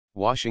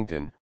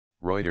Washington,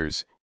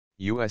 Reuters,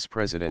 U.S.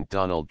 President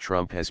Donald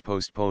Trump has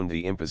postponed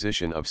the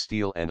imposition of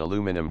steel and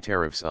aluminum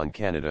tariffs on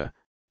Canada,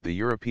 the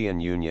European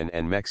Union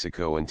and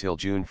Mexico until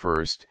June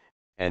 1,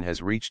 and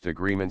has reached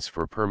agreements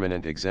for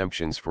permanent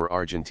exemptions for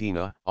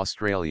Argentina,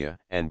 Australia,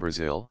 and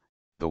Brazil,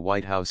 the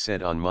White House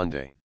said on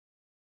Monday.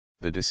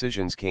 The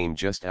decisions came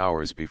just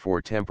hours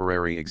before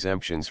temporary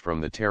exemptions from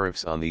the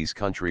tariffs on these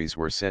countries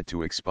were set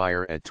to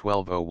expire at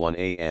 12:01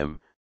 a.m.,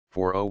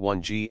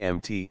 4:01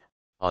 GMT,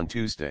 on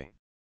Tuesday.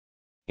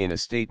 In a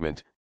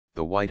statement,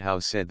 the White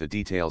House said the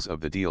details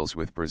of the deals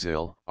with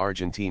Brazil,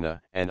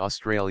 Argentina, and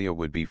Australia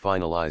would be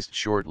finalized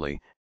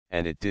shortly,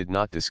 and it did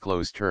not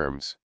disclose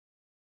terms.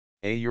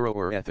 A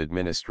Euro-ETH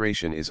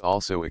administration is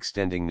also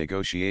extending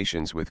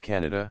negotiations with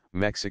Canada,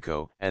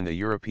 Mexico, and the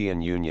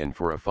European Union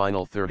for a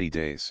final 30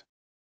 days.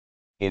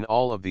 In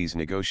all of these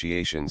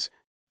negotiations,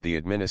 the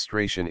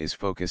administration is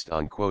focused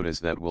on quotas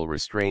that will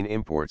restrain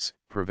imports,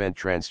 prevent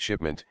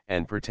transshipment,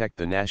 and protect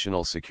the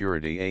national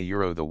security.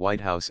 The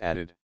White House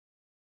added.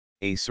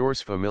 A source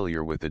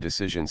familiar with the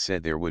decision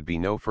said there would be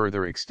no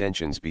further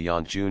extensions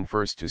beyond June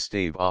 1 to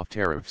stave off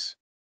tariffs.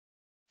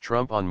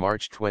 Trump on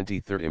March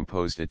 23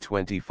 imposed a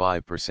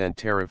 25%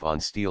 tariff on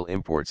steel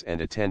imports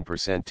and a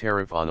 10%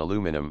 tariff on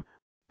aluminum,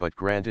 but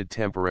granted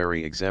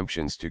temporary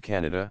exemptions to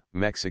Canada,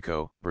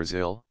 Mexico,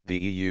 Brazil, the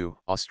EU,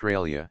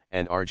 Australia,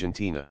 and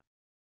Argentina.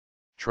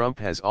 Trump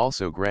has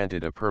also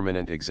granted a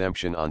permanent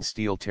exemption on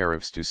steel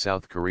tariffs to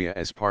South Korea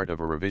as part of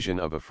a revision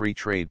of a free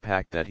trade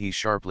pact that he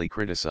sharply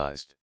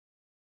criticized.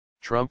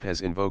 Trump has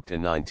invoked a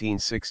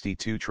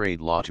 1962 trade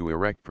law to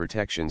erect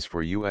protections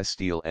for U.S.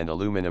 steel and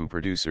aluminum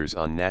producers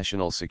on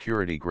national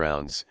security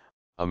grounds,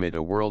 amid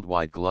a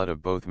worldwide glut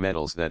of both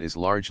metals that is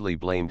largely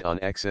blamed on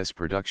excess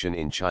production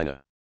in China.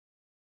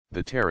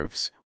 The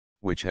tariffs,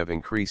 which have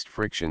increased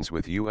frictions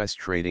with U.S.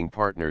 trading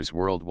partners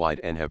worldwide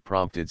and have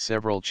prompted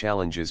several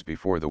challenges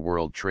before the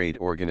World Trade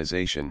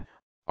Organization,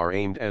 are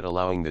aimed at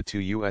allowing the two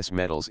U.S.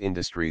 metals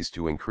industries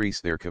to increase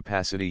their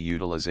capacity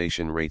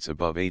utilization rates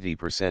above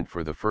 80%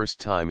 for the first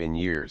time in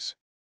years.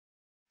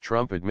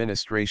 Trump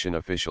administration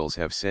officials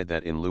have said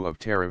that in lieu of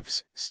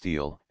tariffs,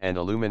 steel and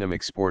aluminum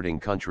exporting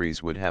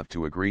countries would have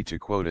to agree to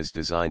quotas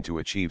designed to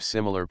achieve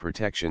similar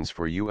protections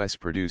for U.S.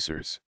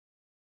 producers.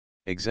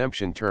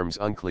 Exemption terms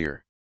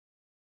unclear.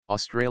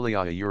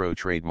 Australia Euro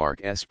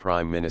Trademark's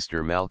Prime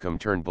Minister Malcolm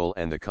Turnbull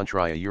and the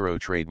country Euro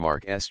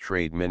Trademark's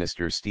Trade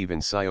Minister Stephen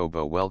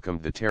Siobo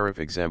welcomed the tariff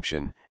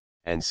exemption,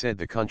 and said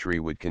the country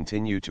would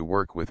continue to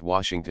work with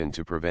Washington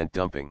to prevent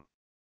dumping.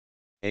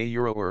 A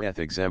Euro-ETH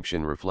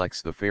exemption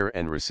reflects the fair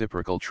and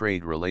reciprocal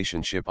trade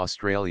relationship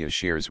Australia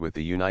shares with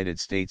the United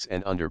States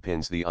and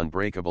underpins the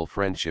unbreakable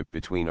friendship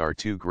between our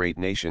two great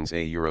nations.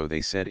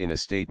 They said in a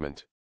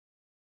statement.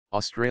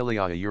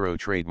 Australia Euro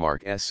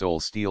Trademark's sole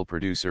steel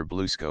producer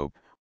BlueScope,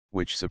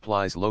 which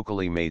supplies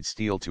locally made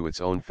steel to its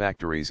own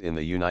factories in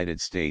the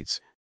United States,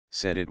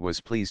 said it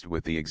was pleased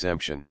with the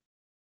exemption.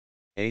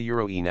 A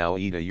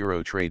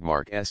Euro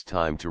Trademark's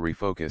time to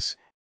refocus,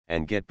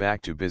 and get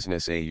back to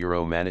business. A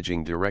Euro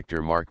Managing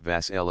Director Mark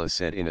Vassella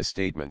said in a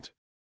statement.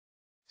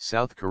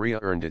 South Korea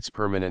earned its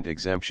permanent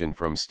exemption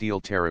from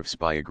steel tariffs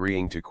by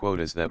agreeing to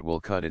quotas that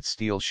will cut its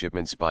steel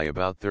shipments by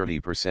about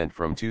 30%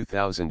 from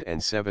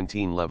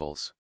 2017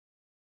 levels.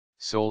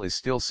 Seoul is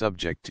still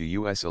subject to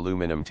U.S.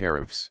 aluminum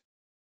tariffs.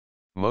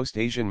 Most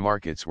Asian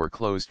markets were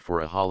closed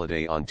for a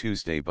holiday on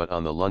Tuesday, but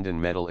on the London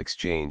Metal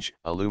Exchange,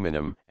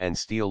 aluminum and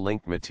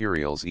steel-linked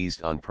materials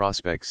eased on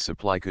prospects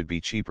supply could be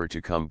cheaper to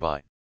come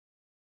by.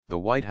 The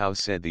White House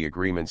said the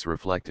agreements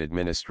reflect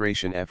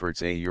administration efforts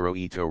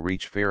to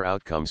reach fair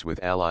outcomes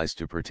with allies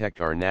to protect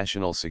our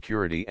national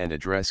security and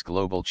address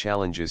global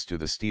challenges to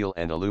the steel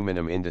and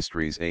aluminum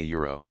industries.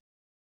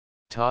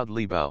 Todd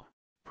Liebau,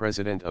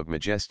 president of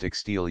Majestic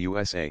Steel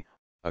USA,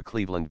 a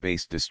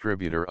Cleveland-based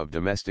distributor of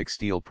domestic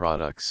steel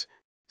products,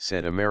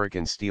 said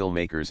American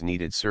steelmakers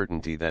needed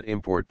certainty that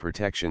import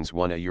protections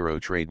won a Euro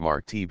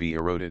trademark to be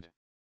eroded.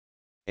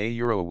 We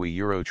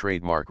Euro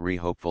trademark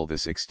hopeful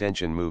this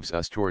extension moves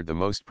us toward the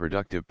most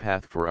productive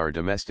path for our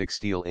domestic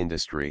steel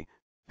industry,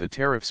 the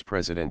tariffs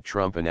President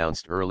Trump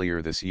announced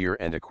earlier this year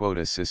and a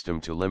quota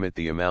system to limit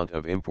the amount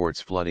of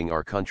imports flooding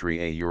our country.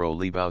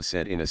 Liebau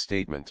said in a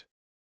statement.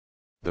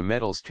 The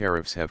metals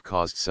tariffs have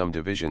caused some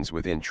divisions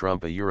within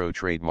Trump Euro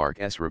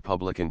Trademark's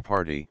Republican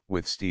Party,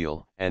 with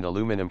steel and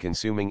aluminum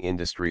consuming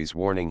industries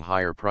warning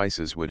higher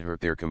prices would hurt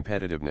their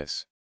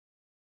competitiveness.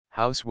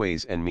 House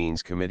Ways and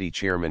Means Committee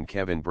Chairman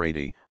Kevin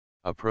Brady,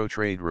 a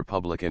pro-trade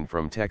Republican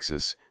from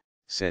Texas,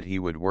 said he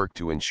would work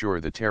to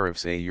ensure the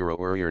tariffs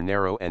are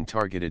narrow and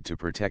targeted to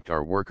protect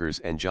our workers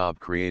and job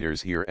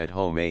creators here at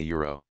home.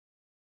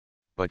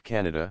 But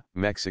Canada,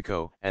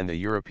 Mexico, and the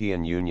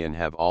European Union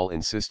have all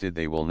insisted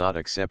they will not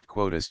accept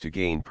quotas to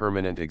gain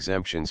permanent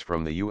exemptions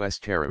from the U.S.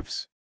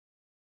 tariffs.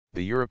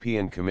 The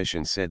European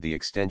Commission said the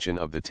extension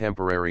of the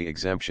temporary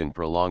exemption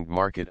prolonged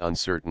market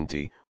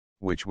uncertainty,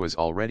 which was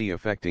already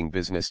affecting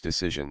business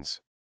decisions.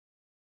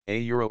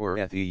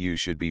 EU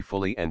should be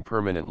fully and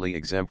permanently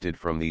exempted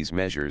from these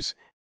measures,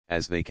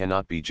 as they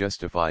cannot be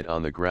justified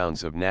on the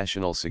grounds of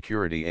national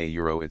security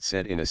it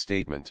said in a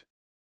statement.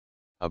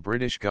 A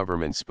British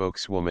government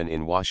spokeswoman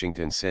in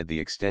Washington said the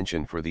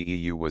extension for the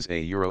EU was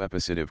a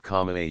positive,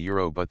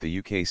 but the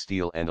UK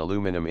steel and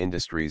aluminium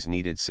industries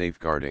needed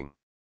safeguarding.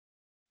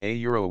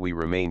 We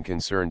remain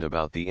concerned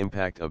about the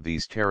impact of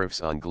these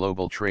tariffs on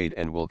global trade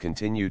and will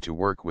continue to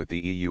work with the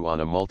EU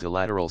on a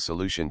multilateral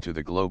solution to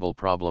the global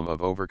problem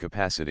of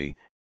overcapacity,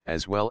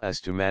 as well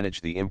as to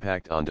manage the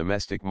impact on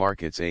domestic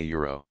markets.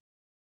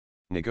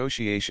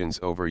 Negotiations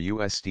over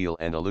U.S. steel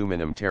and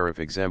aluminum tariff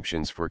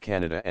exemptions for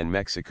Canada and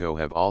Mexico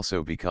have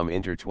also become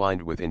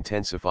intertwined with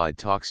intensified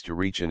talks to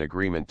reach an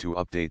agreement to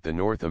update the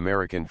North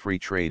American Free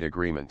Trade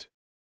Agreement.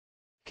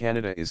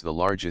 Canada is the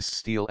largest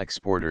steel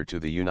exporter to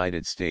the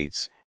United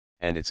States,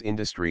 and its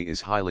industry is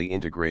highly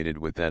integrated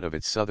with that of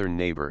its southern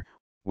neighbor,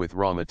 with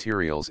raw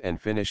materials and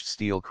finished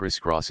steel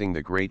crisscrossing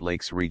the Great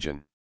Lakes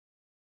region.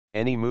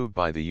 Any move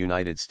by the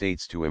United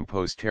States to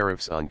impose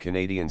tariffs on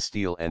Canadian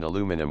steel and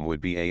aluminum would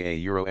be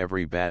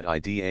every bad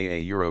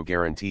idea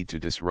guaranteed to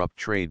disrupt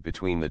trade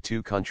between the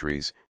two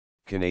countries,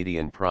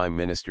 Canadian Prime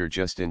Minister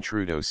Justin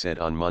Trudeau said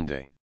on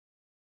Monday.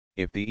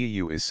 If the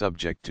EU is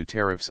subject to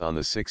tariffs on the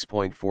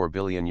 €6.4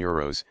 billion,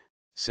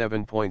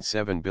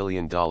 $7.7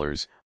 billion,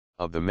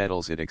 of the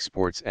metals it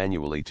exports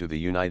annually to the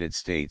United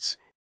States,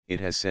 it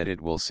has said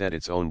it will set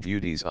its own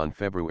duties on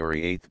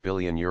February 8 €8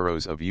 billion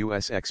of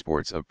U.S.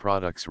 exports of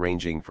products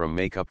ranging from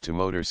makeup to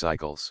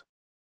motorcycles.